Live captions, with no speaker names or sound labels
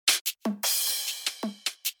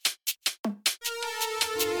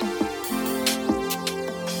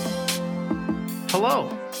Hello,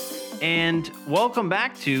 and welcome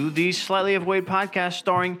back to the Slightly Overweight podcast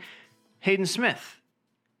starring Hayden Smith,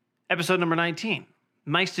 episode number 19.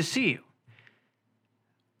 Nice to see you.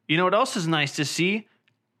 You know what else is nice to see?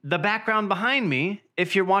 The background behind me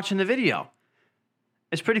if you're watching the video.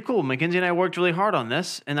 It's pretty cool. Mackenzie and I worked really hard on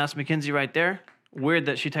this, and that's Mackenzie right there. Weird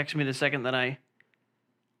that she texted me the second that I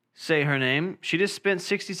say her name. She just spent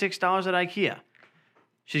 $66 at IKEA.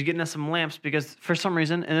 She's getting us some lamps because for some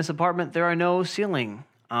reason in this apartment there are no ceiling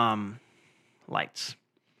lights.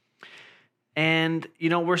 And, you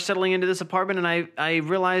know, we're settling into this apartment, and I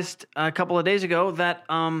realized a couple of days ago that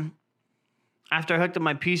after I hooked up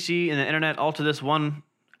my PC and the internet all to this one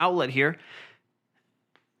outlet here,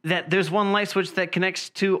 that there's one light switch that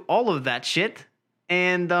connects to all of that shit.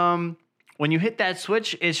 And when you hit that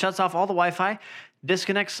switch, it shuts off all the Wi-Fi,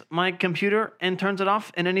 disconnects my computer, and turns it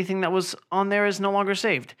off, and anything that was on there is no longer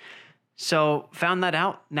saved. So found that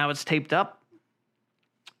out. Now it's taped up.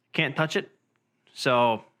 Can't touch it.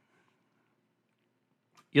 So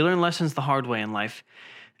you learn lessons the hard way in life.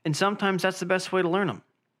 And sometimes that's the best way to learn them.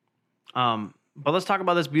 But let's talk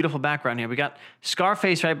about this beautiful background here. We got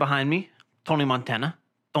Scarface right behind me. Tony Montana.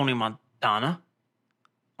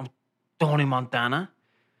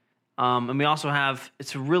 And we also have,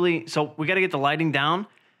 so we got to get the lighting down.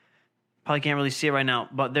 Probably can't really see it right now,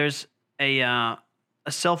 but there's a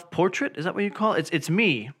self-portrait. Is that what you call it? It's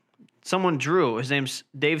me. Someone drew. His name's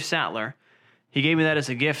Dave Sattler. He gave me that as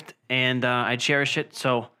a gift, and I cherish it.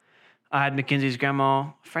 So I had Mackenzie's grandma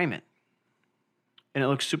frame it, and it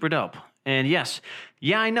looks super dope. And yes,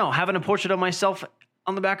 I know, having a portrait of myself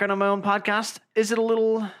on the background of my own podcast, is it a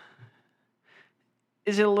little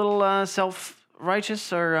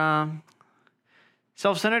self-righteous or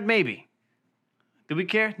self-centered? Maybe. Do we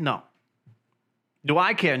care? No. Do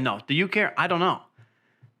I care? No. Do you care? I don't know.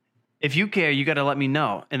 If you care, you got to let me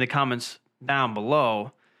know in the comments down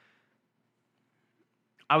below.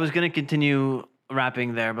 I was going to continue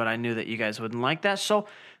rapping there, but I knew that you guys wouldn't like that. So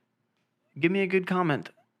give me a good comment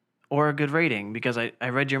or a good rating, because I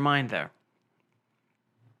read your mind there.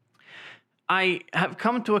 I have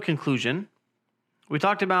come to a conclusion. We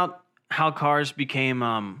talked about how cars became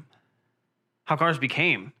last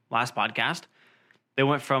podcast. They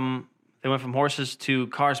went from horses to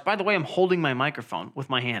cars. By the way, I'm holding my microphone with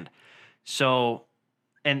my hand. So,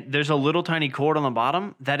 and there's a little tiny cord on the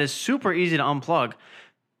bottom that is super easy to unplug.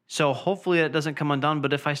 So hopefully that doesn't come undone.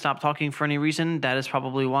 But if I stop talking for any reason, that is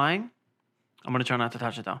probably why. I'm going to try not to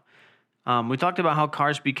touch it though. We talked about how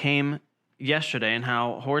cars became yesterday and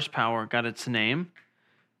how horsepower got its name.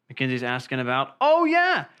 Mackenzie's asking about, oh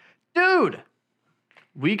yeah, dude,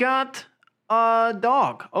 we got a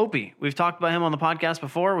dog, Opie. We've talked about him on the podcast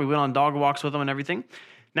before. We went on dog walks with him and everything.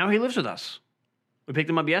 Now he lives with us. We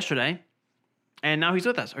picked him up yesterday, and now he's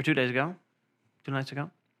with us, or 2 nights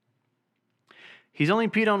ago. He's only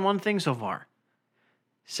peed on one thing so far.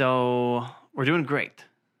 So we're doing great.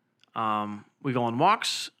 We go on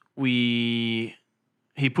walks. He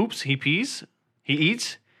poops, he pees, he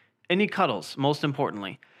eats, and he cuddles, most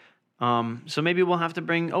importantly. So maybe we'll have to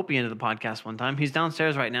bring Opie into the podcast one time. He's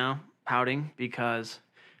downstairs right now, pouting, because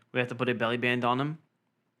we have to put a belly band on him.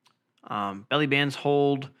 Belly bands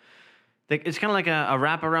hold, it's kind of like a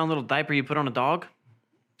wrap-around little diaper you put on a dog,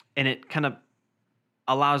 and it kind of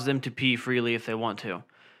allows them to pee freely if they want to.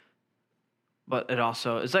 But it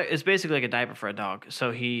also, it's basically like a diaper for a dog,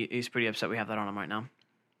 so he's pretty upset we have that on him right now.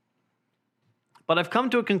 But I've come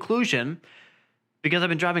to a conclusion because I've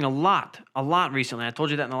been driving a lot recently. I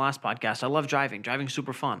told you that in the last podcast. I love driving. Driving's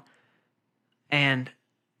super fun. And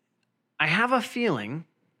I have a feeling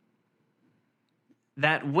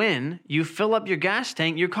that when you fill up your gas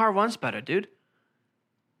tank, your car runs better, dude.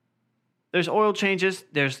 There's oil changes,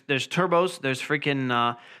 there's turbos, there's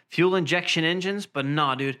freaking fuel injection engines, but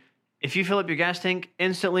nah, dude. If you fill up your gas tank,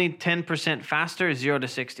 instantly 10% faster, 0 to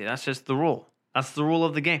 60. That's just the rule. That's the rule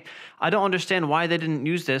of the game. I don't understand why they didn't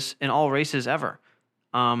use this in all races ever.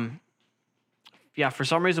 For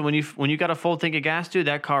some reason, when you got a full tank of gas, dude,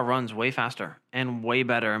 that car runs way faster and way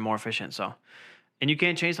better and more efficient. So, and you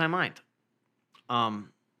can't change my mind.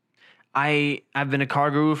 I've been a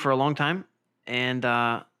car guru for a long time, and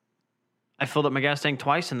I filled up my gas tank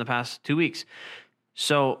twice in the past 2 weeks.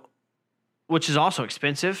 So, which is also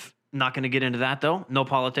expensive. Not going to get into that though. No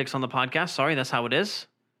politics on the podcast. Sorry, that's how it is.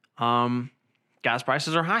 Gas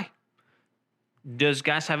prices are high. Does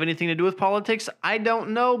gas have anything to do with politics? I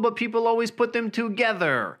don't know, but people always put them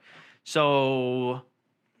together. So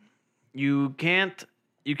you can't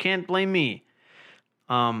blame me.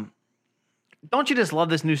 Don't you just love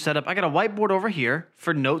this new setup? I got a whiteboard over here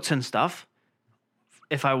for notes and stuff.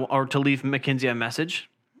 Or to leave Mackenzie a message.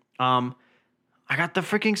 I I got the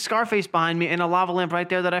freaking Scarface behind me and a lava lamp right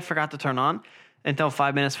there that I forgot to turn on until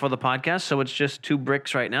 5 minutes for the podcast. So it's just 2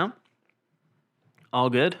 bricks right now. All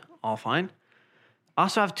good, all fine.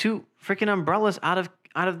 Also have 2 freaking umbrellas out of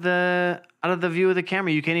the view of the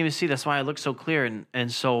camera. You can't even see. That's why I look so clear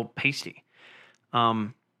and so pasty.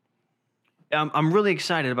 I'm really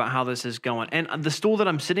excited about how this is going. And the stool that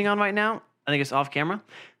I'm sitting on right now, I think it's off camera.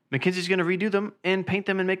 Mackenzie's going to redo them and paint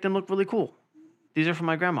them and make them look really cool. These are from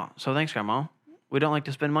my grandma. So thanks, Grandma. We don't like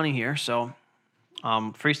to spend money here, so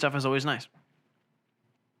free stuff is always nice.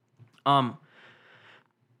 I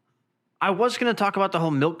was going to talk about the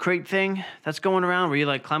whole milk crate thing that's going around where you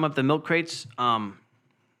like climb up the milk crates. But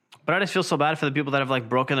I just feel so bad for the people that have like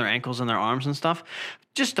broken their ankles and their arms and stuff.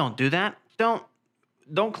 Just don't do that.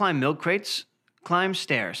 Don't climb milk crates. Climb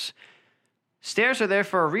stairs. Stairs are there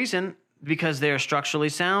for a reason because they are structurally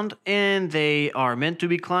sound and they are meant to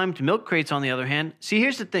be climbed. Milk crates, on the other hand, see,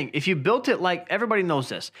 here's the thing. If you built it like, everybody knows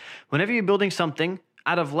this. Whenever you're building something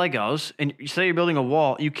out of Legos, and say you're building a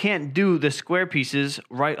wall, you can't do the square pieces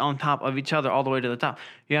right on top of each other all the way to the top.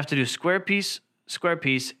 You have to do square piece,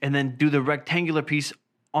 and then do the rectangular piece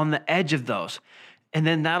on the edge of those. And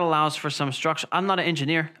then that allows for some structure. I'm not an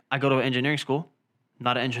engineer. I go to an engineering school.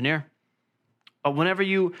 Not an engineer. But whenever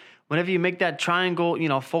you make that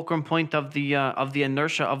triangle, fulcrum point of the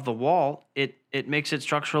inertia of the wall, it makes it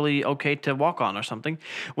structurally okay to walk on or something.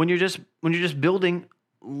 When you're just building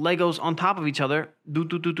Legos on top of each other,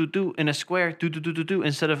 do in a square, do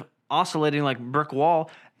instead of oscillating like brick wall,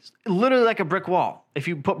 literally like a brick wall. If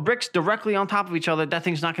you put bricks directly on top of each other, that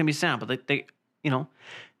thing's not going to be sound. But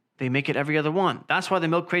they make it every other one. That's why the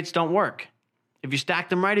milk crates don't work. If you stack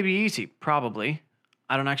them right, it'd be easy, probably.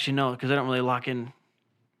 I don't actually know because they don't really lock in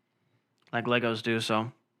like Legos do.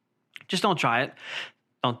 So just don't try it.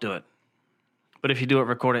 Don't do it. But if you do it,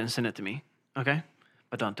 record it and send it to me. Okay?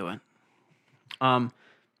 But don't do it.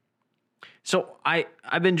 So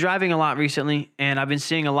I've been driving a lot recently, and I've been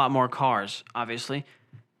seeing a lot more cars, obviously,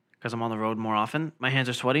 because I'm on the road more often. My hands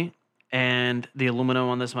are sweaty, and the aluminum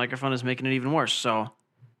on this microphone is making it even worse. So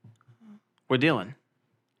we're dealing.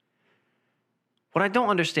 What I don't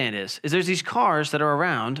understand is there's these cars that are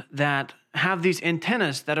around that have these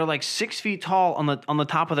antennas that are like 6 feet tall on the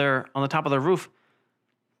top of their roof,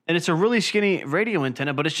 and it's a really skinny radio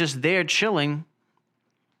antenna, but it's just there chilling.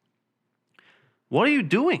 What are you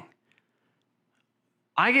doing?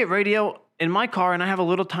 I get radio in my car, and I have a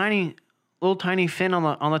little tiny fin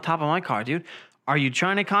on the top of my car, dude. Are you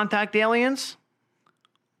trying to contact aliens?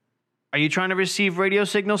 Are you trying to receive radio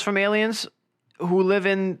signals from aliens who live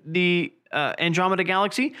in the Andromeda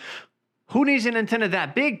Galaxy? Who needs an antenna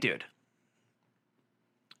that big, dude?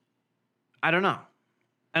 I don't know.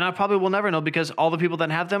 And I probably will never know because all the people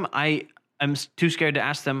that have them, I am too scared to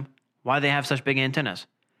ask them why they have such big antennas.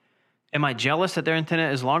 Am I jealous that their antenna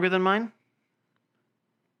is longer than mine?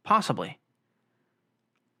 Possibly.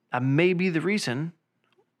 That may be the reason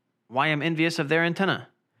why I'm envious of their antenna.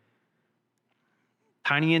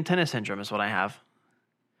 Tiny antenna syndrome is what I have.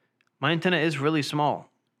 My antenna is really small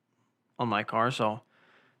on my car, so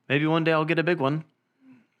maybe one day I'll get a big one.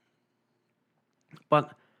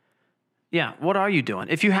 But yeah, what are you doing?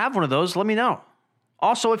 If you have one of those, let me know.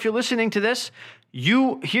 Also, if you're listening to this,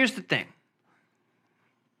 here's the thing.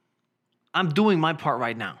 I'm doing my part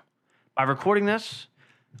right now by recording this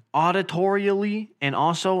auditorially and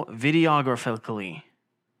also videographically.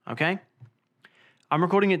 Okay? I'm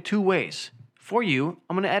recording it 2 ways. For you,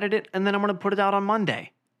 I'm going to edit it and then I'm going to put it out on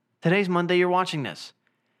Monday. Today's Monday, you're watching this.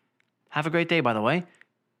 Have a great day, by the way.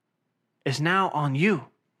 It's now on you.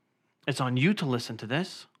 It's on you to listen to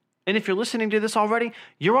this. And if you're listening to this already,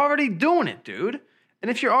 you're already doing it, dude.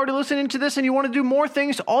 And if you're already listening to this and you want to do more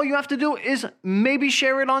things, all you have to do is maybe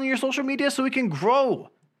share it on your social media so we can grow.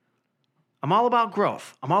 I'm all about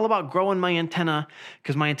growth. I'm all about growing my antenna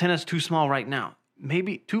because my antenna is too small right now.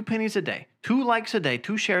 Maybe 2 pennies a day, 2 likes a day,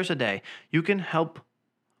 2 shares a day. You can help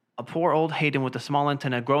a poor old Hayden with a small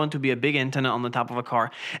antenna grow into be a big antenna on the top of a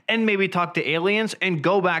car and maybe talk to aliens and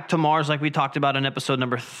go back to Mars like we talked about in episode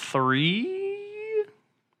number 3,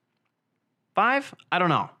 5? I don't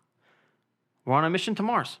know. We're on a mission to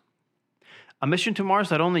Mars. A mission to Mars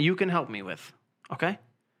that only you can help me with. Okay?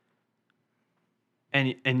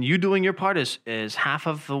 And you doing your part is half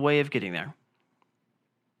of the way of getting there.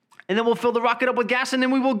 And then we'll fill the rocket up with gas and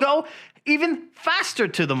then we will go even faster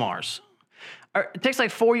to the Mars. It takes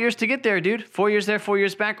like 4 years to get there, dude. 4 years there, 4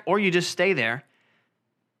 years back, or you just stay there.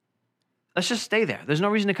 Let's just stay there. There's no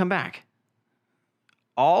reason to come back.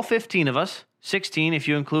 All 15 of us, 16 if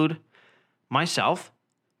you include myself,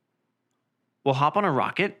 we'll hop on a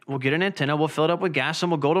rocket, we'll get an antenna, we'll fill it up with gas, and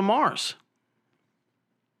we'll go to Mars.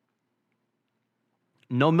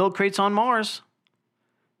 No milk crates on Mars.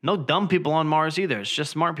 No dumb people on Mars either. It's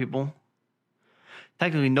just smart people.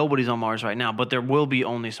 Technically, nobody's on Mars right now, but there will be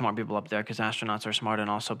only smart people up there because astronauts are smart and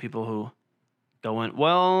also people who go in.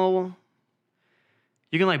 Well,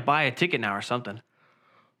 you can like buy a ticket now or something.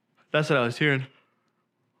 That's what I was hearing.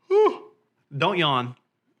 Whew. Don't yawn.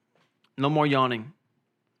 No more yawning.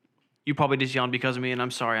 You probably just yawned because of me, and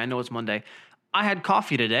I'm sorry. I know it's Monday. I had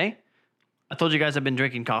coffee today. I told you guys I've been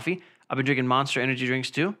drinking coffee. I've been drinking Monster energy drinks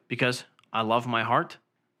too because I love my heart.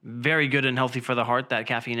 Very good and healthy for the heart, that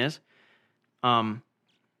caffeine is.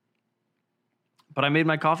 But I made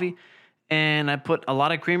my coffee, and I put a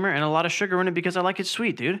lot of creamer and a lot of sugar in it because I like it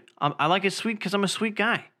sweet, dude. I like it sweet because I'm a sweet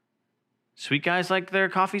guy. Sweet guys like their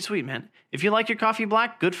coffee sweet, man. If you like your coffee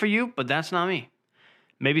black, good for you, but that's not me.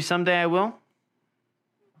 Maybe someday I will.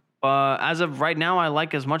 As of right now, I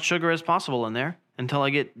like as much sugar as possible in there until I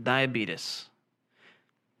get diabetes.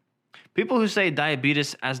 People who say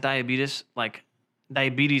diabetes as diabetes, like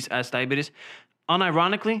diabetes as diabetes,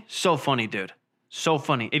 unironically, so funny, dude. So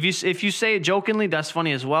funny. If you say it jokingly, that's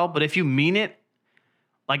funny as well. But if you mean it,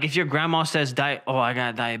 like if your grandma says, "Oh, I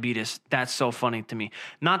got diabetes," that's so funny to me.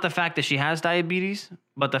 Not the fact that she has diabetes,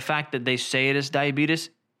 but the fact that they say it is diabetes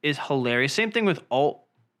is hilarious. Same thing with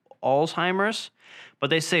Alzheimer's. But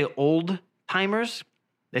they say old timers.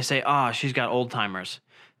 They say, she's got old timers.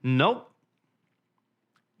 Nope.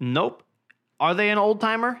 Are they an old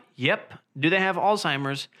timer? Yep. Do they have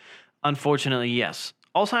Alzheimer's? Unfortunately, yes.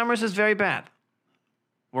 Alzheimer's is very bad.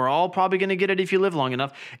 We're all probably going to get it if you live long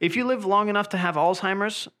enough. If you live long enough to have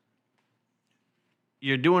Alzheimer's,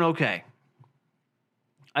 you're doing okay.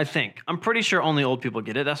 I think. I'm pretty sure only old people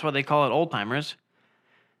get it. That's why they call it old timers.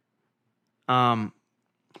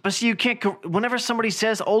 But see, you can't, whenever somebody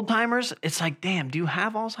says old timers, it's like, damn, do you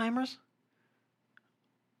have Alzheimer's?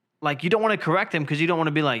 Like, you don't want to correct them because you don't want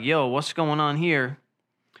to be like, yo, what's going on here?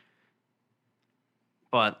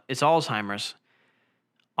 But it's Alzheimer's.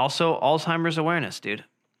 Also, Alzheimer's awareness, dude.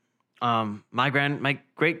 My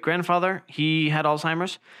great grandfather, he had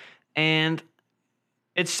Alzheimer's, and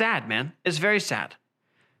it's sad, man. It's very sad.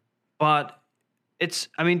 But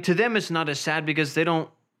to them, it's not as sad because they don't.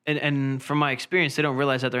 And from my experience, they don't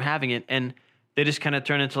realize that they're having it, and they just kind of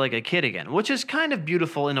turn into like a kid again, which is kind of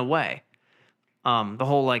beautiful in a way. The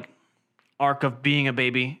whole like arc of being a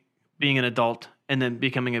baby, being an adult, and then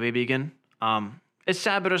becoming a baby again. It's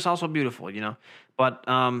sad, but it's also beautiful, you know. But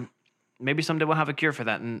maybe someday we'll have a cure for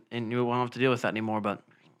that, and you won't have to deal with that anymore. But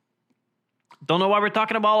don't know why we're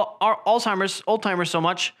talking about Alzheimer's, old timers so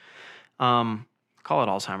much. Call it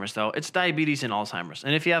Alzheimer's, though. It's diabetes and Alzheimer's.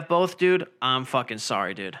 And if you have both, dude, I'm fucking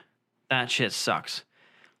sorry, dude. That shit sucks.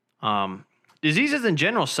 Diseases in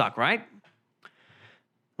general suck, right?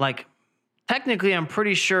 Like, technically, I'm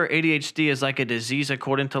pretty sure ADHD is like a disease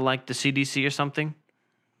according to like the CDC or something.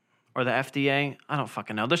 Or the FDA. I don't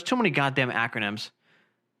fucking know. There's too many goddamn acronyms.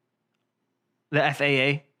 The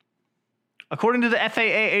FAA. According to the FAA,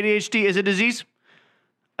 ADHD is a disease.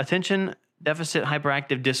 Attention Deficit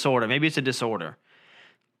Hyperactive Disorder. Maybe it's a disorder.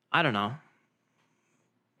 I don't know.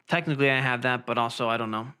 Technically, I have that, but also, I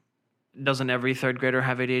don't know. Doesn't every third grader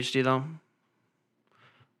have ADHD, though?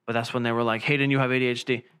 But that's when they were like, Hayden, you have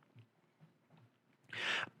ADHD.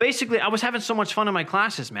 Basically, I was having so much fun in my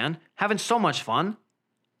classes, man. Having so much fun.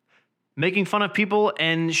 Making fun of people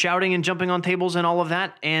and shouting and jumping on tables and all of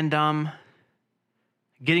that. And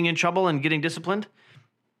getting in trouble and getting disciplined.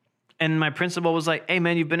 And my principal was like, hey,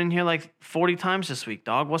 man, you've been in here like 40 times this week,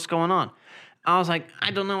 dog. What's going on? I was like,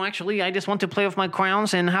 I don't know, actually. I just want to play with my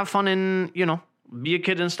crayons and have fun and, you know, be a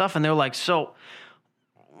kid and stuff. And they were like, so,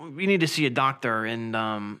 we need to see a doctor.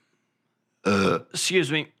 And,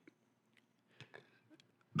 excuse me.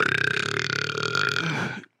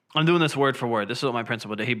 I'm doing this word for word. This is what my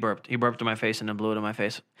principal did. He burped. He burped in my face and then blew it in my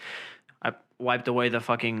face. I wiped away the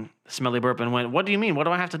fucking smelly burp and went, what do you mean? What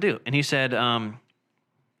do I have to do? And he said,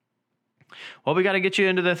 well, we got to get you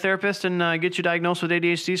into the therapist and get you diagnosed with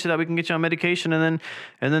ADHD so that we can get you on medication and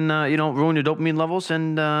then you know, ruin your dopamine levels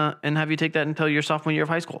and have you take that until your sophomore year of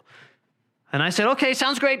high school. And I said, okay,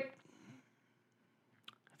 sounds great.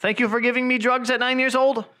 Thank you for giving me drugs at 9 years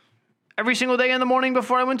old. Every single day in the morning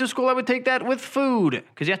before I went to school, I would take that with food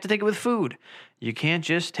because you have to take it with food. You can't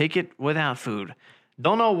just take it without food.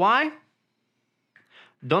 Don't know why.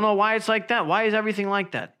 Don't know why it's like that. Why is everything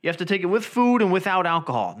like that? You have to take it with food and without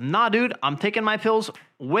alcohol. Nah, dude, I'm taking my pills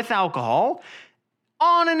with alcohol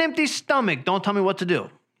on an empty stomach. Don't tell me what to do.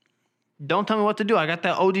 Don't tell me what to do. I got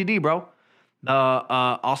that ODD, bro.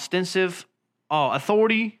 The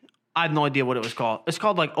authority. I have no idea what it was called. It's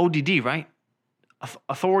called like ODD, right?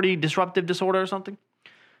 Authority disruptive disorder or something.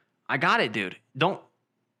 I got it, dude. Don't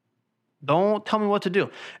Don't tell me what to do.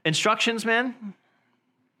 Instructions, man,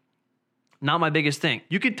 not my biggest thing.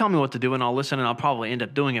 You could tell me what to do and I'll listen and I'll probably end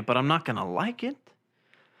up doing it, but I'm not going to like it.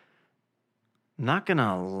 Not going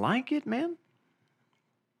to like it, man.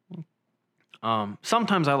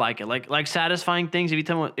 Sometimes I like it. Like satisfying things. If you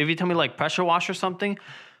tell me like pressure wash or something,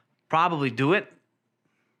 probably do it.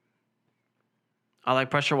 I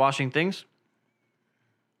like pressure washing things.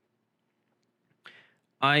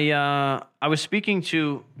 I was speaking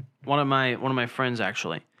to one of my friends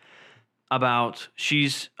actually about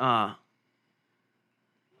she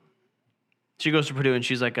goes to Purdue and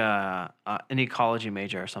she's like an ecology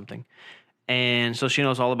major or something, and so she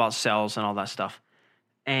knows all about cells and all that stuff,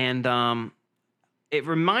 and it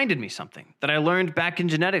reminded me something that I learned back in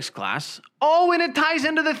genetics class. Oh, and it ties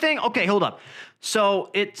into the thing. Okay, hold up.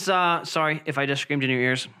 So it's sorry if I just screamed in your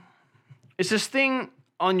ears. It's this thing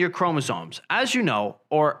on your chromosomes. As you know,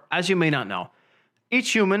 or as you may not know,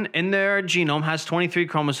 each human in their genome has 23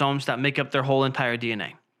 chromosomes that make up their whole entire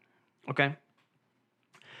DNA. Okay?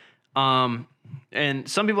 And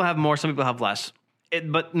some people have more, some people have less.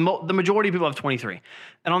 But the majority of people have 23.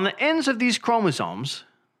 And on the ends of these chromosomes,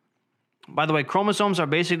 by the way, chromosomes are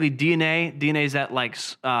basically DNA. DNA is that like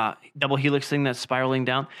double helix thing that's spiraling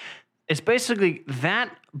down. It's basically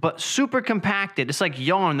that, but super compacted. It's like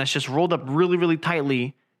yarn that's just rolled up really, really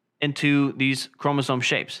tightly into these chromosome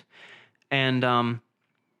shapes. And on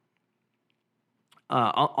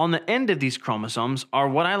the end of these chromosomes are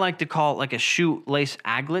what I like to call like a shoelace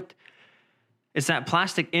aglet. It's that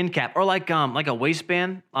plastic end cap, or like a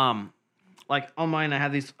waistband. Like on mine, I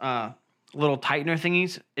have these little tightener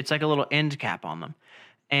thingies. It's like a little end cap on them.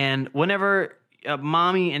 And whenever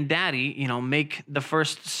mommy and daddy, make the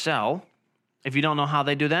first cell, if you don't know how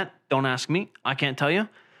they do that, don't ask me. I can't tell you.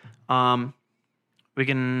 We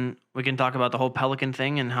can talk about the whole pelican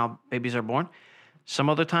thing and how babies are born some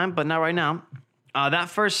other time, but not right now. That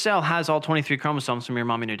first cell has all 23 chromosomes from your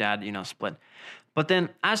mom and your dad, split. But then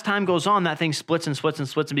as time goes on, that thing splits and splits and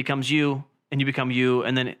splits and becomes you, and you become you.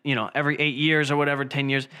 And then, every 8 years or whatever, 10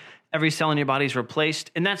 years, every cell in your body is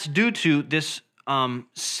replaced. And that's due to this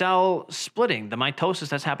cell splitting, the mitosis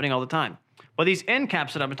that's happening all the time. Well, these end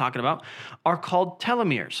caps that I've been talking about are called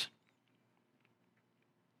telomeres.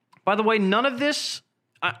 By the way, none of this,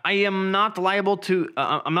 I am not liable to,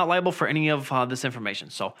 I'm not liable for any of this information.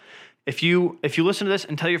 So if you listen to this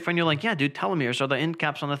and tell your friend, you're like, yeah, dude, telomeres are the end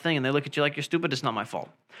caps on the thing, and they look at you like you're stupid, it's not my fault.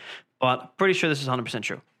 But pretty sure this is 100%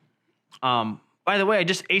 true. By the way, I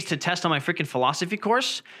just aced a test on my freaking philosophy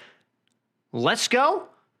course. Let's go.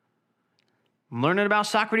 I'm learning about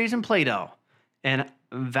Socrates and Plato and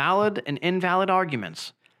valid and invalid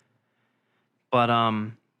arguments.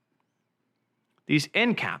 But these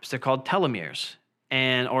end caps, they're called telomeres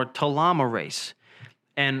or telomerase.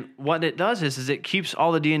 And what it does is it keeps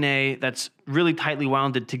all the DNA that's really tightly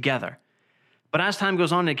wounded together. But as time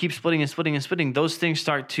goes on, it keeps splitting and splitting and splitting. Those things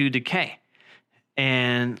start to decay.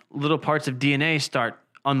 And little parts of DNA start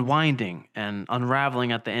unwinding and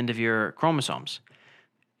unraveling at the end of your chromosomes.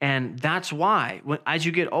 And that's why, as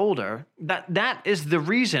you get older, that is the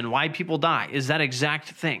reason why people die, is that exact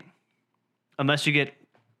thing. Unless you get,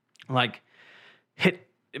 like, hit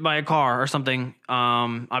by a car or something.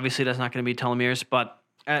 Obviously, that's not going to be telomeres. But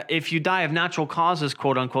if you die of natural causes,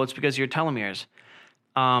 quote unquote, it's because of your telomeres.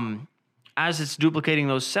 As it's duplicating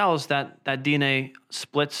those cells, that DNA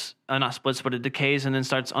splits, not splits, but it decays and then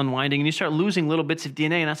starts unwinding. And you start losing little bits of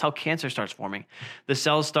DNA, and that's how cancer starts forming. The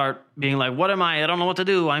cells start being like, what am I? I don't know what to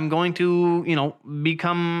do. I'm going to,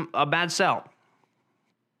 become a bad cell.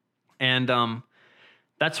 And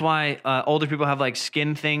that's why older people have, like,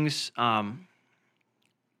 skin things. What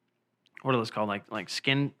are those called? Like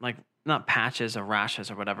skin, like, not patches or rashes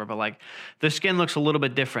or whatever, but, like, the skin looks a little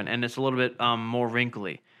bit different, and it's a little bit more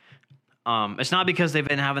wrinkly. It's not because they've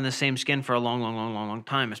been having the same skin for a long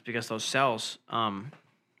time. It's because those cells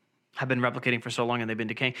have been replicating for so long and they've been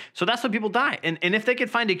decaying. So that's why people die. And if they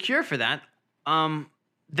could find a cure for that,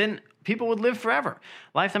 then people would live forever.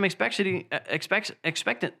 Lifetime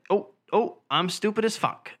expectant. Oh, I'm stupid as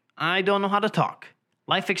fuck. I don't know how to talk.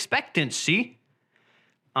 Life expectancy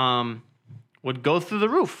would go through the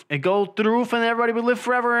roof. It'd go through the roof and everybody would live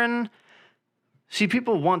forever. And see,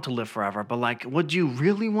 people want to live forever, but, like, would you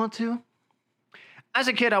really want to? As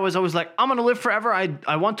a kid, I was always like, I'm going to live forever.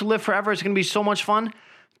 I want to live forever. It's going to be so much fun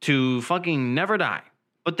to fucking never die.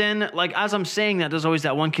 But then, like, as I'm saying that, there's always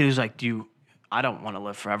that one kid who's like, I don't want to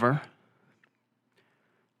live forever.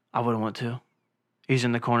 I wouldn't want to. He's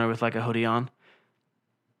in the corner with, like, a hoodie on.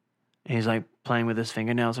 And he's, like, playing with his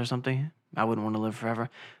fingernails or something. I wouldn't want to live forever.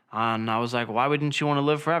 And I was like, why wouldn't you want to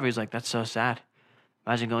live forever? He's like, that's so sad.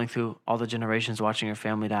 Imagine going through all the generations, watching your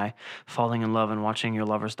family die, falling in love, and watching your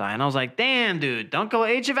lovers die. And I was like, damn, dude, don't go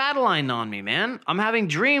Age of Adeline on me, man. I'm having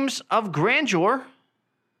dreams of grandeur,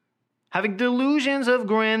 having delusions of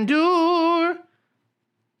grandeur.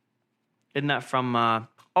 Isn't that from,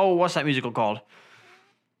 what's that musical called?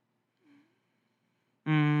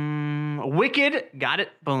 Wicked. Got it.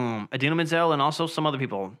 Boom. Idina Menzel and also some other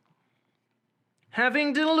people.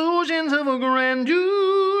 Having delusions of a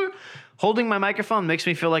grandeur. Holding my microphone makes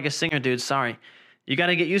me feel like a singer, dude. Sorry. You got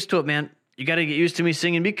to get used to it, man. You got to get used to me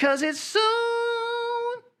singing because it's so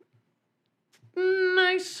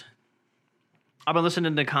nice. I've been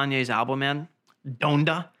listening to Kanye's album, man.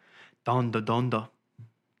 Donda. And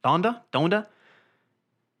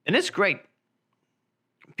it's great.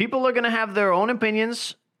 People are going to have their own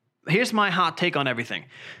opinions. Here's my hot take on everything.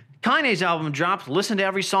 Kanye's album dropped, listened to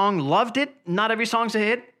every song, loved it. Not every song's a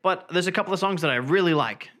hit, but there's a couple of songs that I really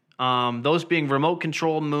like. Those being Remote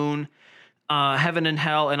Control Moon, Heaven and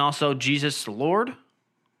Hell, and also Jesus Lord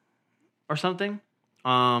or something.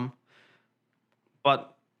 But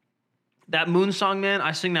that Moon song, man,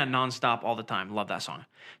 I sing that nonstop all the time. Love that song.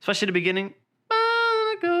 Especially the beginning.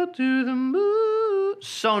 I wanna go to the moon.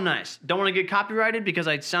 So nice. Don't want to get copyrighted because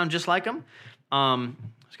I sound just like him.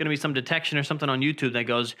 There's going to be some detection or something on YouTube that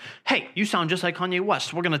goes, hey, you sound just like Kanye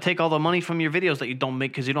West. We're going to take all the money from your videos that you don't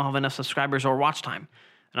make because you don't have enough subscribers or watch time.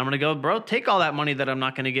 And I'm going to go, bro, take all that money that I'm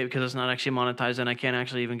not going to get because it's not actually monetized and I can't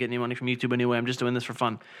actually even get any money from YouTube anyway. I'm just doing this for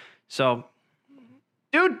fun. So,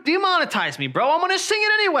 dude, demonetize me, bro. I'm going to sing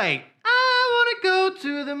it anyway. I want to go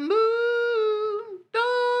to the moon.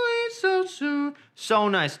 Don't leave so soon. So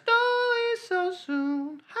nice. Don't leave so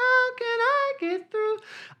soon. How can I get through?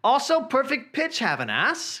 Also, Perfect Pitch Have an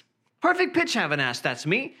Ass. Perfect Pitch Have an Ass. That's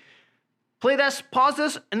me. Play that, pause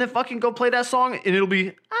this, and then fucking go play that song, and it'll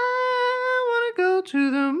be, I want to go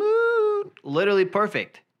to the moon. Literally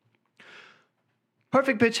perfect.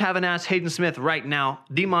 Perfect Pitch Have an Ass. Hayden Smith right now.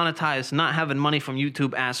 Demonetized. Not having money from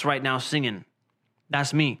YouTube ass right now singing.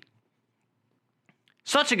 That's me.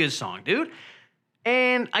 Such a good song, dude.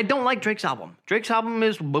 And I don't like Drake's album. Drake's album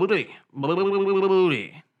is booty.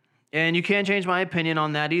 And you can't change my opinion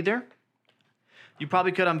on that either. You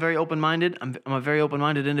probably could. I'm very open-minded. I'm a very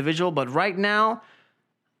open-minded individual. But right now,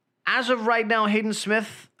 as of right now, Hayden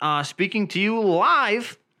Smith, speaking to you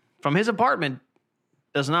live from his apartment,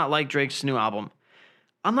 does not like Drake's new album.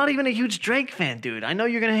 I'm not even a huge Drake fan, dude. I know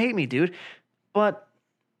you're going to hate me, dude. But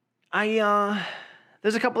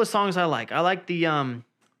there's a couple of songs I like. I like the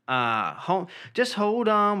home. Just hold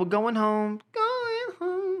on, we're going home. Going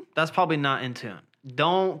home. That's probably not in tune.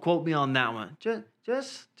 Don't quote me on that one.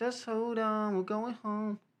 Just hold on, we're going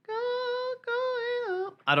home. Going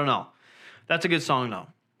home. I don't know. That's a good song though.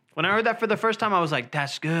 When I heard that for the first time, I was like,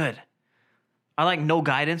 that's good. I like No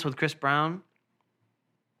Guidance with Chris Brown.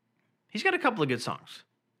 He's got a couple of good songs.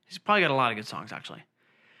 He's probably got a lot of good songs actually.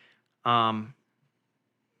 But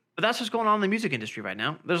that's what's going on in the music industry right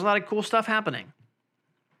now. There's a lot of cool stuff happening.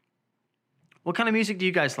 What kind of music do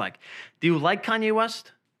you guys like? Do you like Kanye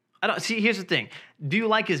West? Here's the thing. Do you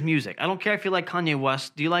like his music? I don't care if you like Kanye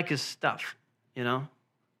West. Do you like his stuff? You know?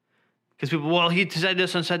 Because people, well, he said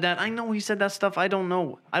this and said that. I know he said that stuff. I don't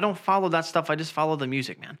know. I don't follow that stuff. I just follow the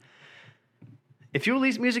music, man. If you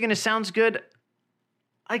release music and it sounds good,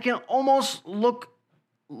 I can almost look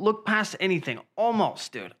past anything.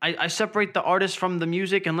 Almost, dude. I separate the artist from the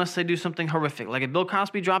music unless they do something horrific. Like if Bill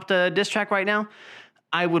Cosby dropped a diss track right now,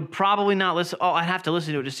 I would probably not listen. Oh, I'd have to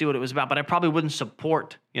listen to it to see what it was about, but I probably wouldn't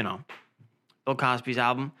support, Bill Cosby's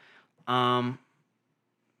album.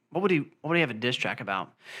 What would he have a diss track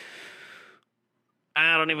about?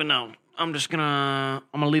 I don't even know. I'm gonna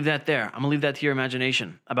leave that there. I'm gonna leave that to your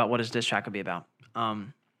imagination about what his diss track would be about.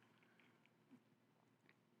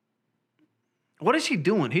 What is he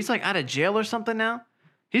doing? He's like out of jail or something now?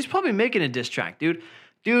 He's probably making a diss track, dude.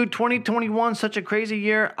 Dude, 2021, such a crazy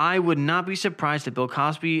year. I would not be surprised if Bill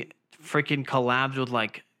Cosby freaking collabs with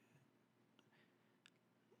like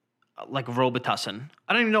Robitussin.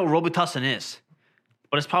 I don't even know what Robitussin is,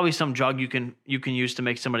 but it's probably some drug you can use to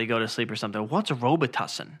make somebody go to sleep or something. What's a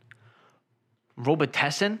Robitussin?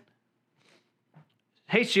 Robitussin?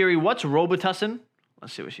 Hey Siri, what's Robitussin?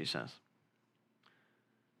 Let's see what she says.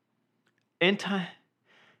 Antitussive?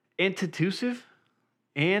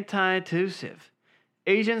 Antitussive.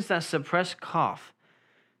 Agents that suppress cough.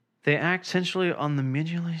 They act centrally on the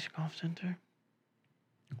medullary cough center.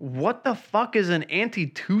 What the fuck is an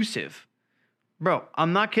antitussive? Bro,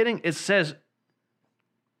 I'm not kidding. It says,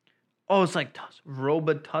 it's like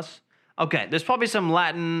Robitus. Okay, there's probably some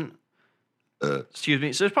Latin Excuse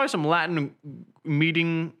me. So there's probably some Latin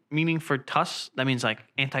meaning for tuss. That means like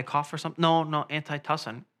anti-cough or something. No,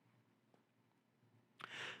 anti-tussin.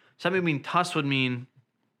 So that would mean tuss would mean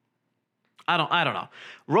I don't know.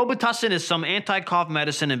 Robitussin is some anti-cough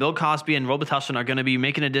medicine, and Bill Cosby and Robitussin are going to be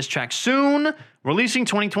making a diss track soon, releasing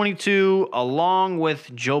 2022, along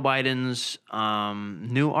with Joe Biden's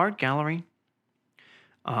new art gallery.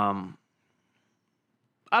 I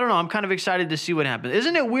don't know. I'm kind of excited to see what happens.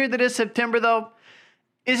 Isn't it weird that it's September though?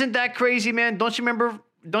 Isn't that crazy, man? Don't you remember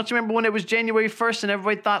when it was January 1st and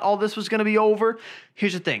everybody thought all this was going to be over?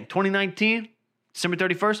 Here's the thing. 2019, December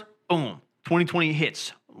 31st, boom. 2020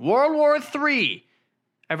 hits. World War III.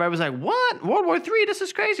 Everybody was like, what? World War III? This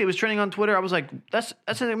is crazy. It was trending on Twitter. I was like, that's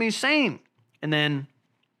insane. And then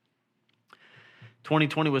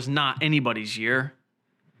 2020 was not anybody's year.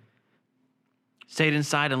 Stayed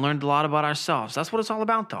inside and learned a lot about ourselves. That's what it's all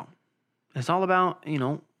about, though. It's all about,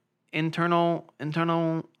 internal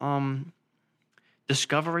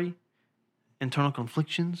discovery, internal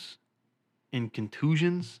conflictions, and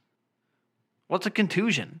contusions. What's a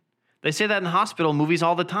contusion? They say that in hospital movies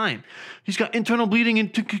all the time. He's got internal bleeding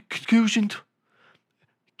and contusion.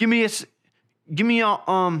 Give me an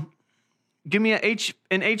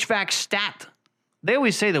HVAC stat. They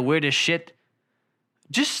always say the weirdest shit.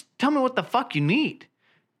 Just tell me what the fuck you need.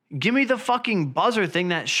 Give me the fucking buzzer thing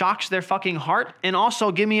that shocks their fucking heart, and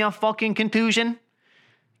also give me a fucking contusion.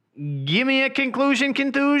 Give me a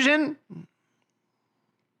contusion.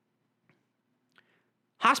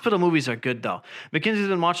 Hospital movies are good though. Mackenzie's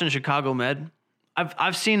been watching Chicago Med.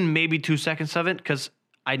 I've seen maybe 2 seconds of it because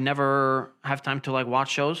I never have time to like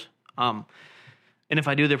watch shows. And if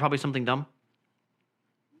I do, they're probably something dumb.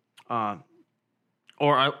 Or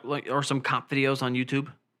some cop videos on YouTube.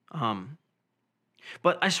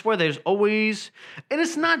 But I swear there's always, and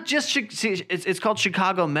it's not just, it's called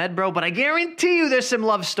Chicago Med, bro, but I guarantee you there's some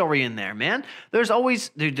love story in there, man. There's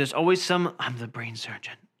always some, I'm the brain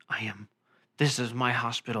surgeon. This is my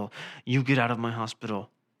hospital. You get out of my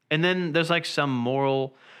hospital. And then there's some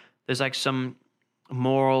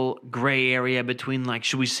moral gray area between like,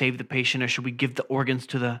 should we save the patient or should we give the organs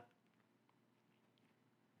to the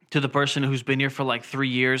person who's been here for like 3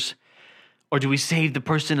 years? Or do we save the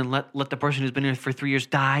person and let the person who's been here for 3 years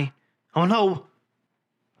die? Oh no.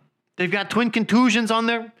 They've got twin contusions on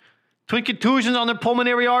their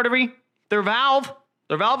pulmonary artery. Their valve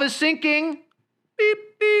is sinking. Beep,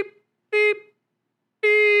 beep, beep,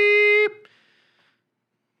 beep.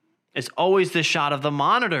 It's always the shot of the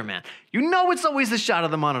monitor, man. You know it's always the shot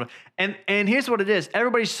of the monitor. And here's what it is.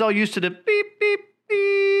 Everybody's so used to the beep, beep,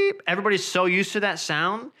 beep. Everybody's so used to that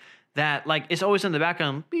sound that like it's always in the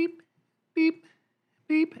background. Beep, beep,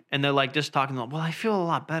 beep. And they're like just talking, well, I feel a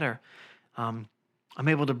lot better. I'm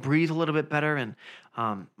able to breathe a little bit better. And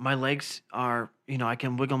my legs are, I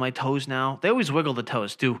can wiggle my toes now. They always wiggle the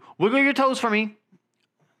toes too. Wiggle your toes for me.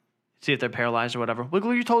 See if they're paralyzed or whatever.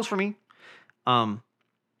 Wiggle your toes for me.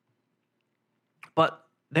 But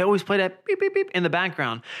they always play that beep, beep, beep in the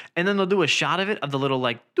background. And then they'll do a shot of it, of the little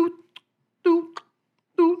like doot, doot,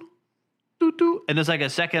 doot, doot, doot. And there's like a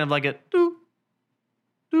second of like a doot,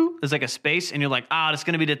 doot. There's like a space and you're like, that's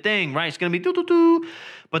going to be the thing, right? It's going to be doot, doot, doot.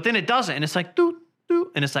 But then it doesn't. And it's like doot,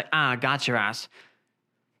 doot. And it's like, got your ass.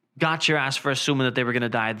 Got your ass for assuming that they were going to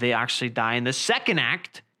die. They actually die in the second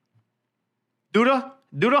act due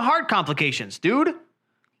to heart complications, dude.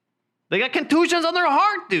 They got contusions on their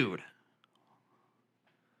heart, dude.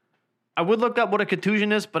 I would look up what a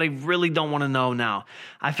contusion is, but I really don't want to know now.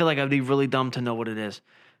 I feel like I'd be really dumb to know what it is.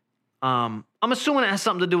 I'm assuming it has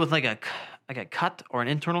something to do with like a cut or an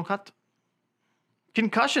internal cut.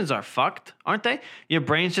 Concussions are fucked, aren't they? Your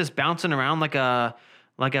brain's just bouncing around like a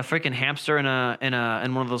freaking hamster in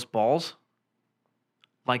one of those balls.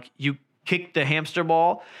 Like you kick the hamster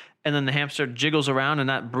ball and then the hamster jiggles around and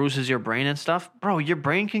that bruises your brain and stuff. Bro, your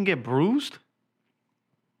brain can get bruised.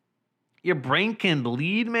 Your brain can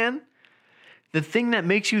bleed, man. The thing that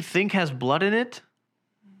makes you think has blood in it.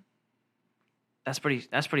 That's pretty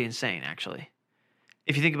insane, actually.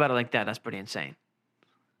 If you think about it like that, that's pretty insane.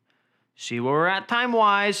 See where we're at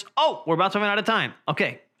time-wise. Oh, we're about to run out of time.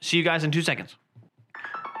 Okay, see you guys in 2 seconds.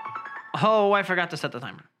 Oh, I forgot to set the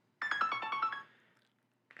timer.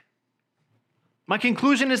 My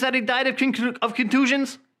conclusion is that he died of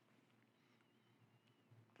contusions.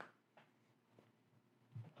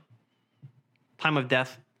 Time of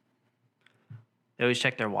death. They always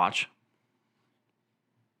check their watch.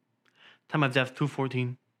 Time of death,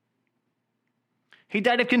 2:14. He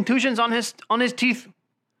died of contusions on his teeth.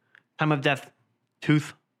 Time of death,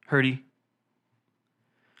 tooth hurty.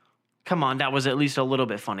 Come on, that was at least a little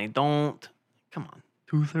bit funny. Come on,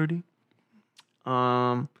 2:30.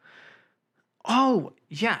 Oh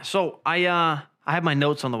yeah. So I have my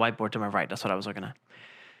notes on the whiteboard to my right. That's what I was looking at.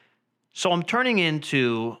 So I'm turning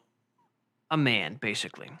into a man,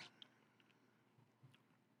 basically.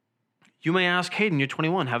 You may ask, Hayden, you're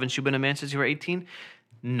 21. Haven't you been a man since you were 18?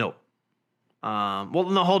 No. Well,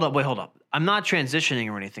 no, hold up. I'm not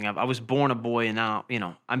transitioning or anything. I was born a boy, and now,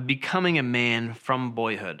 I'm becoming a man from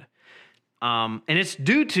boyhood. And it's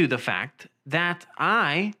due to the fact that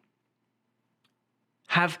I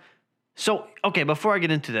have. So, okay, before I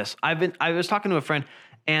get into this, I was talking to a friend,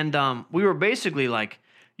 and we were basically like,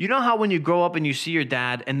 you know how when you grow up and you see your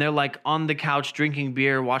dad and they're like on the couch drinking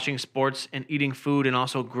beer, watching sports and eating food and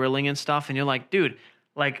also grilling and stuff. And you're like, dude,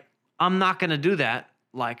 like, I'm not going to do that.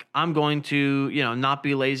 Like, I'm going to, not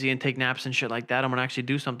be lazy and take naps and shit like that. I'm going to actually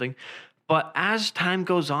do something. But as time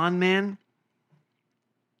goes on, man,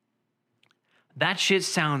 that shit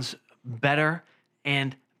sounds better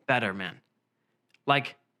and better, man.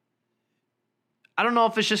 Like, I don't know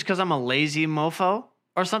if it's just because I'm a lazy mofo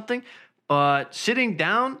or something, but sitting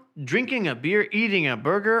down, drinking a beer, eating a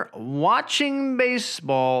burger, watching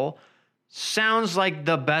baseball sounds like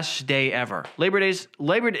the best day ever. Labor Day,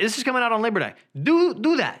 this is coming out on Labor Day.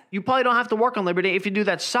 Do that. You probably don't have to work on Labor Day. If you do,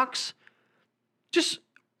 that sucks. Just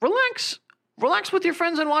relax. Relax with your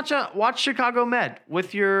friends and watch Chicago Med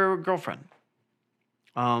with your girlfriend.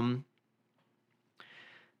 Yeah,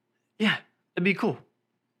 it'd be cool.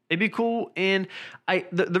 It'd be cool, and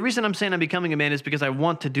the reason I'm saying I'm becoming a man is because I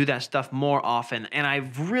want to do that stuff more often, and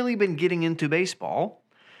I've really been getting into baseball.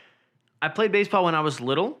 I played baseball when I was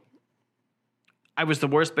little. I was the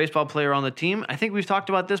worst baseball player on the team. I think we've talked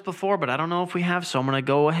about this before, but I don't know if we have, so I'm going to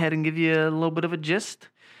go ahead and give you a little bit of a gist.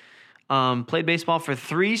 Played baseball for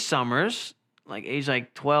 3 summers, age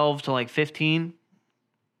 12 to 15.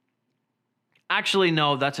 Actually,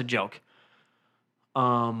 no, that's a joke.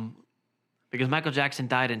 Because Michael Jackson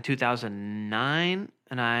died in 2009,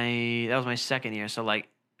 and that was my second year. So, I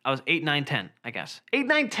was 8, 9, 10, I guess. 8,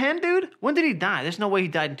 9, 10, dude? When did he die? There's no way he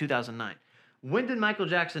died in 2009. When did Michael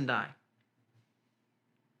Jackson die?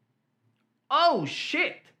 Oh,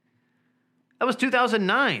 shit. That was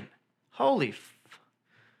 2009. Holy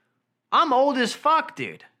I'm old as fuck,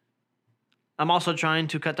 dude. I'm also trying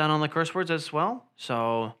to cut down on the curse words as well.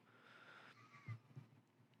 So,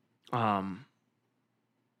 I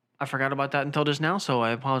forgot about that until just now, so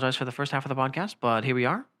I apologize for the first half of the podcast, but here we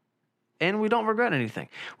are. And we don't regret anything.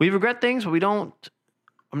 We regret things, but I'm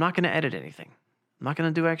not going to edit anything. I'm not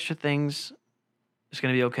going to do extra things. It's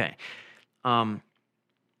going to be okay.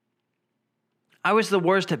 I was the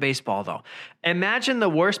worst at baseball, though. Imagine the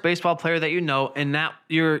worst baseball player that you know, and that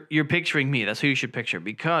you're picturing me. That's who you should picture,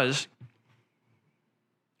 because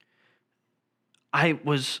I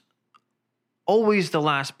was always the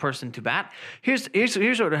last person to bat. Here's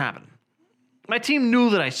what happened. My team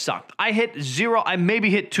knew that I sucked. I maybe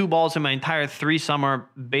hit 2 balls in my entire 3-summer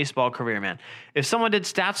baseball career, man. If someone did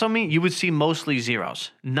stats on me, you would see mostly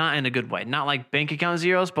zeros. Not in a good way. Not like bank account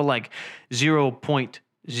zeros, but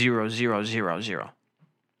 0.0000.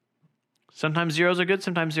 Sometimes zeros are good,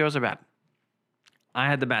 sometimes zeros are bad. I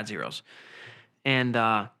had the bad zeros. And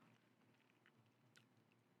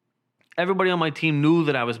everybody on my team knew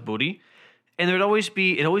that I was booty. And it'd always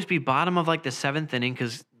be bottom of the 7th inning,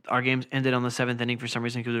 because our games ended on the 7th inning for some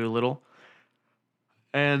reason because we were little.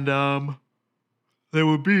 And there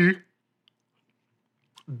would be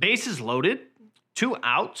bases loaded, 2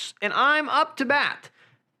 outs, and I'm up to bat.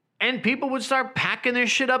 And people would start packing their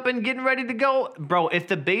shit up and getting ready to go. Bro, if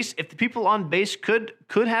the people on base could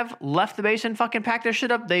have left the base and fucking packed their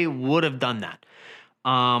shit up, they would have done that.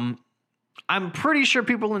 I'm pretty sure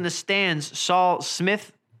people in the stands saw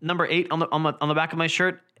Smith number 8 on the back of my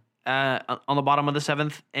shirt, on the bottom of the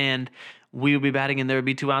 7th, and we would be batting, and there would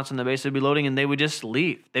be 2 outs, and the base would be loading, and they would just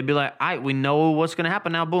leave. They'd be like, "All right, we know what's going to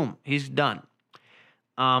happen now. Boom, he's done."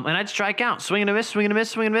 And I'd strike out, swing and a miss,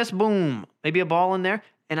 boom, maybe a ball in there,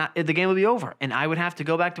 and the game would be over, and I would have to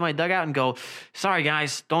go back to my dugout and go, "Sorry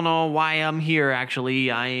guys, don't know why I'm here.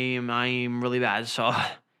 Actually, I'm really bad. So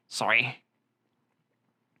sorry.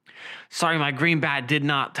 Sorry, my green bat did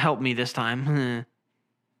not help me this time."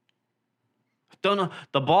 Don't know.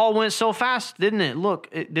 The ball went so fast, didn't it? Look,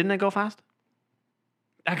 didn't it go fast?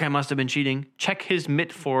 That guy must have been cheating. Check his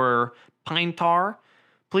mitt for pine tar,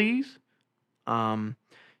 please.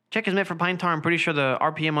 Check his mitt for pine tar. I'm pretty sure the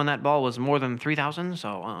RPM on that ball was more than 3,000.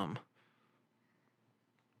 So,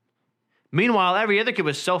 meanwhile, every other kid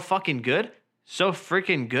was so fucking good. So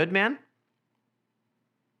freaking good, man.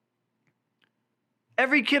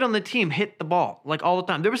 Every kid on the team hit the ball, all the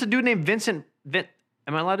time. There was a dude named Vincent. Am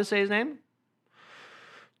I allowed to say his name?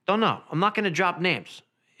 Don't know. I'm not going to drop names.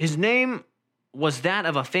 His name was that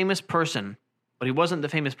of a famous person, but he wasn't the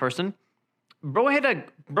famous person. Bro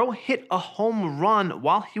hit a home run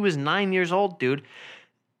while he was 9 years old, dude.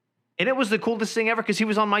 And it was the coolest thing ever because he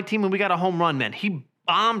was on my team and we got a home run, man. He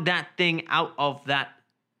bombed that thing out of that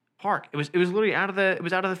park. It was literally out of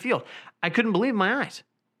the field. I couldn't believe my eyes.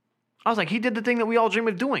 I was like, he did the thing that we all dream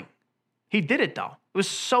of doing. He did it though. It was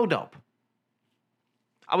so dope.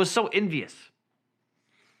 I was so envious.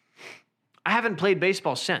 I haven't played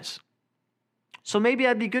baseball since. So maybe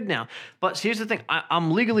I'd be good now. But here's the thing.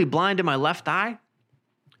 I'm legally blind in my left eye,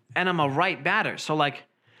 and I'm a right batter. So, like,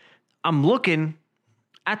 I'm looking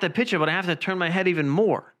at the pitcher, but I have to turn my head even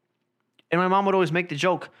more. And my mom would always make the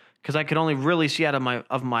joke, because I could only really see out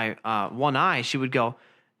of my one eye. She would go,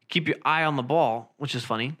 keep your eye on the ball, which is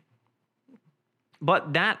funny.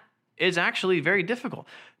 But that is actually very difficult.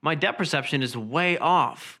 My depth perception is way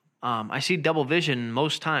off. I see double vision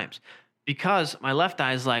most times. Because my left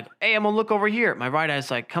eye is like, hey, I'm going to look over here. My right eye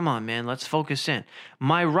is like, come on, man, let's focus in.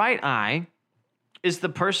 My right eye is the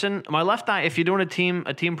person, my left eye, if you're doing a team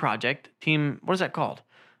project, what is that called?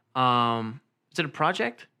 Is it a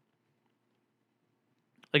project?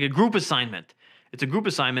 Like a group assignment. It's a group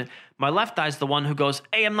assignment. My left eye is the one who goes,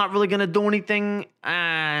 hey, I'm not really going to do anything. But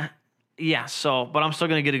I'm still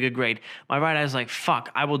going to get a good grade. My right eye is like,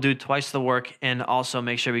 fuck, I will do twice the work and also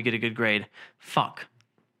make sure we get a good grade. Fuck.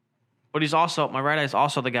 But my right eye is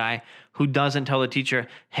also the guy who doesn't tell the teacher,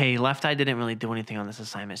 hey, left eye didn't really do anything on this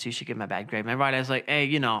assignment, so you should get my bad grade. My right eye is like,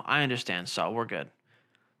 hey, I understand, so we're good.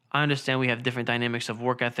 I understand we have different dynamics of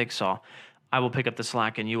work ethic, so I will pick up the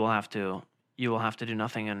slack and you will have to do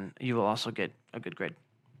nothing and you will also get a good grade.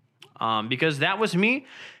 Because that was me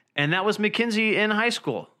and that was Mackenzie in high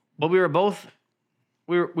school. But we would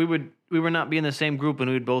not be in the same group, and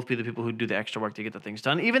we would both be the people who do the extra work to get the things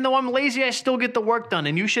done. Even though I'm lazy, I still get the work done,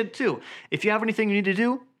 and you should too. If you have anything you need to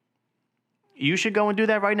do, you should go and do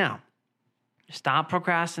that right now. Stop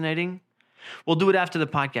procrastinating. We'll do it after the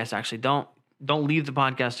podcast, actually. Don't leave the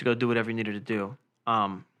podcast to go do whatever you needed to do.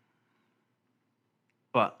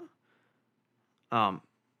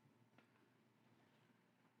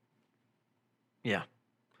 Yeah.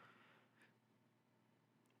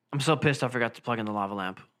 I'm so pissed I forgot to plug in the lava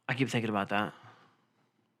lamp. I keep thinking about that.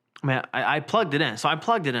 I mean, I plugged it in. So I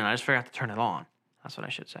plugged it in. I just forgot to turn it on. That's what I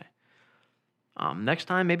should say. Next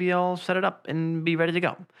time, maybe I'll set it up and be ready to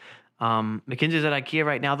go. Mackenzie's at IKEA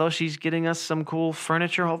right now, though. She's getting us some cool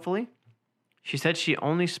furniture, hopefully. She said she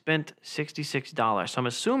only spent $66. So I'm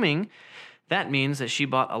assuming that means that she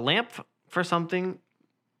bought a lamp for something.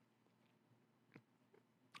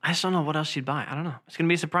 I just don't know what else she'd buy. I don't know. It's going to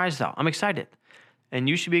be a surprise, though. I'm excited. And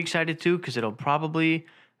you should be excited, too, because it'll probably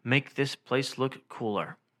make this place look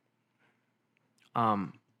cooler. I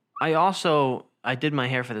did my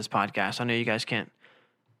hair for this podcast. I know you guys can't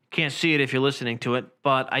see it if you're listening to it,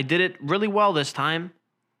 but I did it really well this time.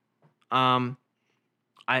 I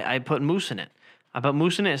put mousse in it.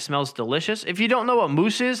 It smells delicious. If you don't know what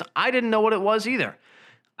mousse is, I didn't know what it was either.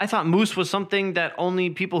 I thought mousse was something that only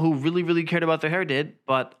people who really, really cared about their hair did,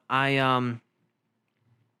 but I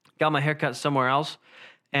got my hair cut somewhere else,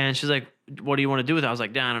 and she's like, what do you want to do with it? I was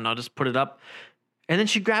like, I don't know, just put it up. And then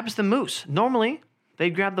she grabs the mousse. Normally,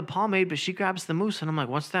 they'd grab the pomade, but she grabs the mousse, and I'm like,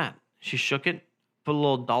 what's that? She shook it, put a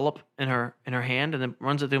little dollop in her hand, and then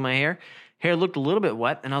runs it through my hair. Hair looked a little bit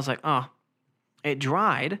wet, and I was like, oh. It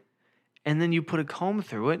dried, and then you put a comb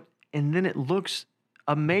through it, and then it looks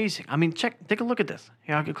amazing. I mean, take a look at this.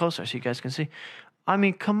 Here, I'll get closer so you guys can see. I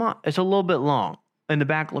mean, come on. It's a little bit long, and the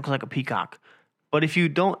back looks like a peacock. But if you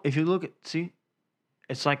look at, see,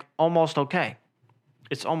 it's like almost okay.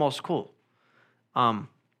 It's almost cool.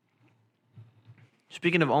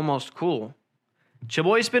 Speaking of almost cool,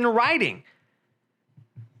 Chaboy's been riding.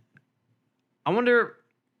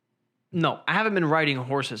 No, I haven't been riding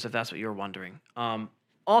horses, if that's what you're wondering.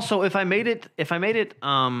 Also, if I made it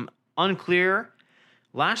unclear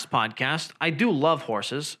last podcast, I do love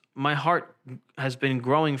horses. My heart has been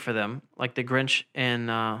growing for them, like the Grinch in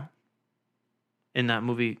that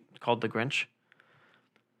movie called The Grinch.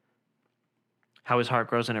 How his heart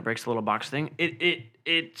grows and it breaks the little box thing.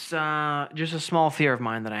 It's just a small fear of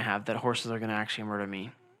mine that I have that horses are going to actually murder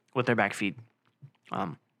me with their back feet,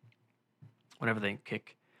 whenever they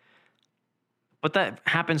kick. But that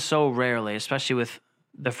happens so rarely, especially with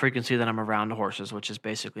the frequency that I'm around horses, which is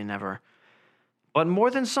basically never. But more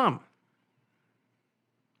than some.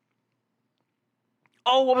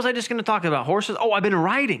 Oh, what was I just going to talk about? Horses? Oh, I've been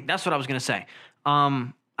writing. That's what I was going to say.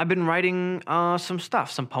 I've been writing some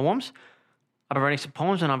stuff, some poems. I've been writing some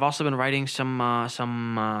poems, and I've also been writing some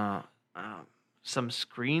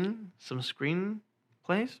screen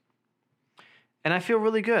plays. And I feel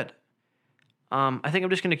really good. I think I'm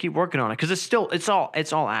just going to keep working on it because it's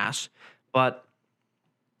all ass. But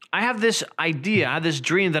I have this idea, I have this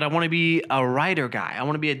dream that I want to be a writer guy. I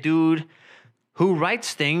want to be a dude who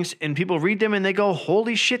writes things and people read them and they go,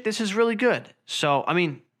 holy shit, this is really good. So, I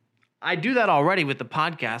mean, I do that already with the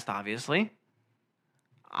podcast, obviously,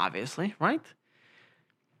 right?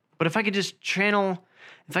 But if I could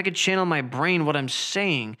channel my brain, what I'm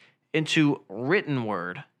saying, into written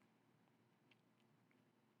word,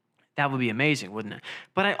 that would be amazing, wouldn't it?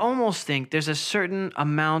 But I almost think there's a certain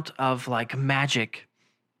amount of like magic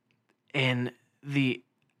in the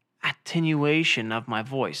attenuation of my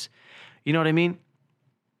voice. You know what I mean?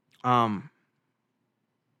 I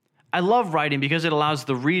love writing because it allows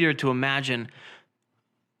the reader to imagine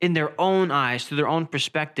in their own eyes, through their own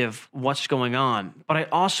perspective, what's going on. But I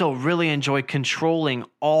also really enjoy controlling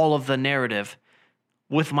all of the narrative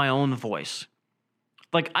with my own voice.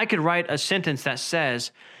 Like, I could write a sentence that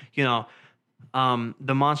says, the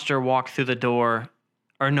monster walked through the door,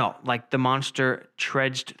 or no, like the monster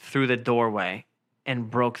trudged through the doorway and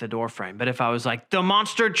broke the door frame. But if I was like, the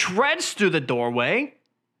monster treads through the doorway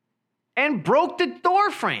and broke the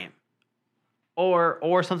door frame,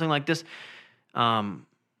 or something like this, the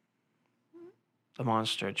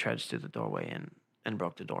monster treads through the doorway and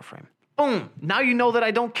broke the door frame. Boom! Now you know that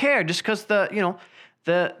I don't care just because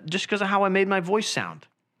just because of how I made my voice sound.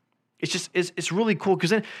 It's really cool because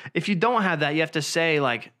then if you don't have that, you have to say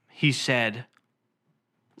like he said,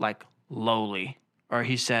 like lowly, or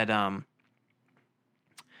he said I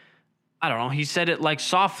don't know. He said it like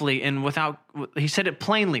softly and he said it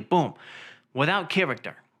plainly. Boom, without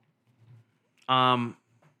character. I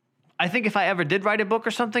think if I ever did write a book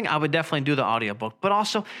or something, I would definitely do the audiobook. But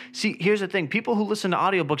also, see, here's the thing: people who listen to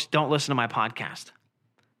audiobooks don't listen to my podcast.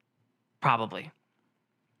 Probably.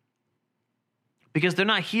 Because they're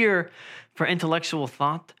not here for intellectual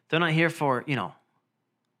thought. They're not here for,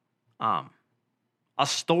 a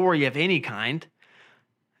story of any kind.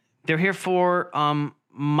 They're here for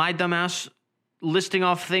my dumbass listing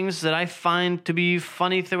off things that I find to be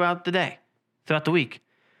funny throughout the week.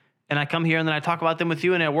 And I come here and then I talk about them with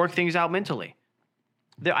you and I work things out mentally.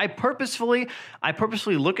 I purposefully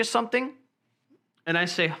look at something and I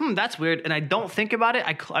say, that's weird, and I don't think about it.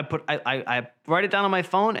 I write it down on my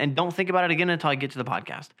phone and don't think about it again until I get to the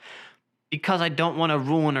podcast, because I don't want to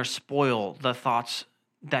ruin or spoil the thoughts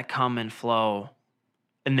that come and flow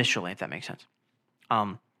initially, if that makes sense.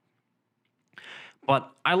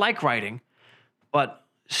 But I like writing, but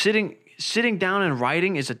sitting down and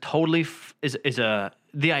writing is the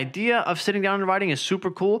idea of sitting down and writing is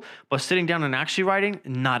super cool, but sitting down and actually writing,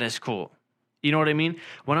 not as cool. You know what I mean?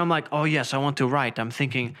 When I'm like, oh yes, I want to write, I'm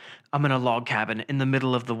thinking I'm in a log cabin in the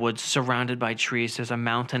middle of the woods surrounded by trees. There's a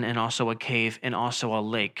mountain and also a cave and also a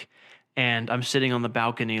lake. And I'm sitting on the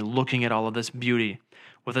balcony looking at all of this beauty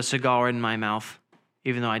with a cigar in my mouth,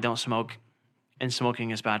 even though I don't smoke. And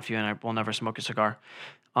smoking is bad for you and I will never smoke a cigar.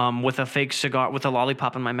 With a fake cigar, with a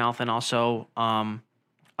lollipop in my mouth and also a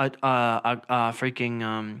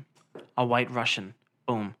White Russian,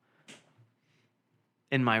 boom,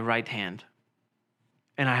 in my right hand.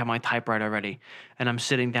 And I have my typewriter ready. And I'm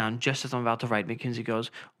sitting down just as I'm about to write. Mackenzie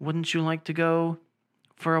goes, wouldn't you like to go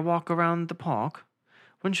for a walk around the park?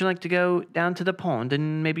 Wouldn't you like to go down to the pond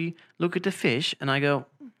and maybe look at the fish? And I go,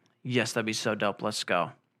 yes, that'd be so dope. Let's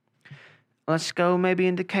go. Let's go maybe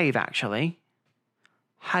in the cave, actually.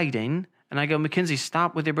 Hiding. And I go, Mackenzie,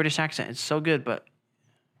 stop with your British accent. It's so good, but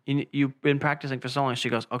you've been practicing for so long. She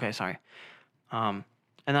goes, okay, sorry.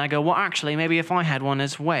 And I go, well, actually, maybe if I had one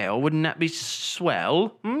as well, wouldn't that be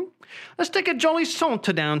swell? Let's take a jolly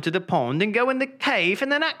saunter down to the pond and go in the cave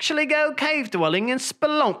and then actually go cave dwelling and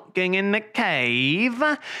spelunking in the cave.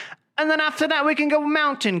 And then after that, we can go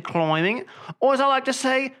mountain climbing, or as I like to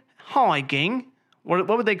say, hiking. What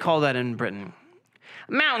would they call that in Britain?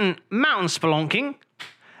 Mountain spelunking.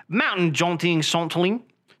 Mountain jaunting, sauntering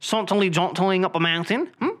up a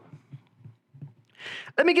mountain.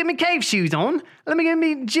 Let me get my cave shoes on. Let me get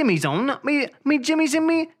me jimmies on. My jimmies and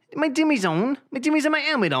my dimmies on. My dimmies and my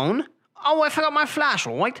helmet on. Oh, I forgot my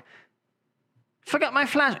flashlight.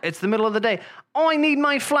 It's the middle of the day. I need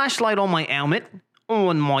my flashlight on my helmet.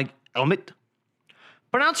 On my helmet.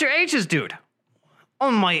 Pronounce your H's, dude.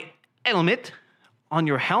 On my helmet. On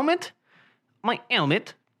your helmet? My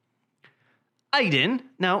helmet. Aiden.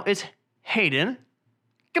 No, it's Hayden.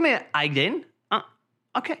 Come here, Aiden.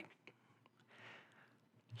 Okay.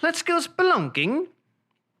 Let's go spelunking.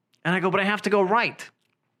 And I go, but I have to go write.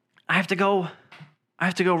 I have to go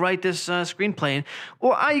write this screenplay.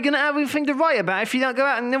 Or are you going to have anything to write about if you don't go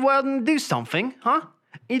out in the world and do something? Huh?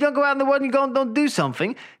 You don't go out in the world and you don't do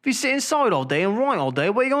something. If you sit inside all day and write all day,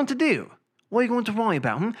 what are you going to do? What are you going to write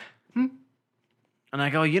about? And I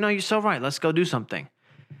go, you're so right. Let's go do something.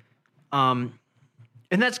 And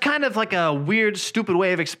that's kind of like a weird, stupid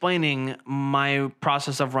way of explaining my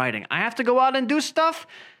process of writing. I have to go out and do stuff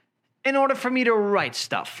in order for me to write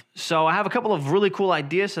stuff. So I have a couple of really cool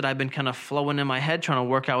ideas that I've been kind of flowing in my head, trying to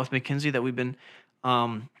work out with Mackenzie that we've been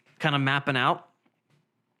kind of mapping out.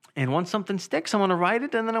 And once something sticks, I'm going to write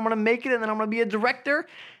it, and then I'm going to make it, and then I'm going to be a director.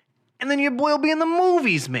 And then your boy will be in the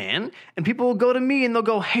movies, man. And people will go to me, and they'll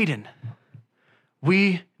go, Hayden,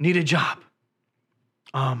 we need a job.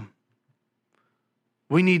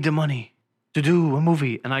 We need the money to do a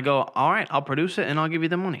movie. And I go, all right, I'll produce it, and I'll give you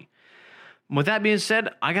the money. With that being said,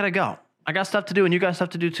 I got to go. I got stuff to do, and you got stuff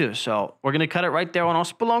to do, too. So we're going to cut it right there on all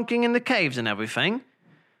spelunking in the caves and everything.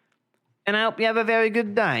 And I hope you have a very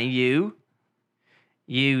good day,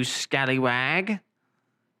 you scallywag.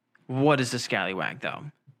 What is the scallywag, though?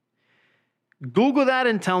 Google that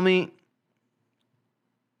and tell me,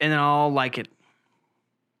 and I'll like it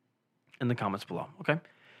in the comments below, okay?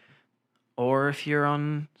 Or if you're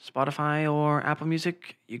on Spotify or Apple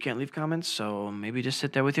Music, you can't leave comments, so maybe just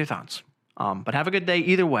sit there with your thoughts. But have a good day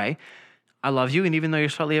either way. I love you, and even though you're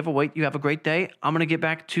slightly overweight, you have a great day. I'm going to get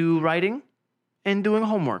back to writing and doing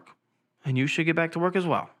homework, and you should get back to work as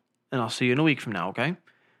well. And I'll see you in a week from now, okay?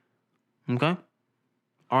 Okay?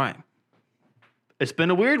 All right. It's been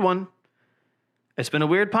a weird one. It's been a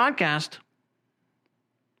weird podcast,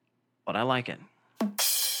 but I like it.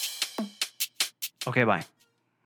 Okay, bye.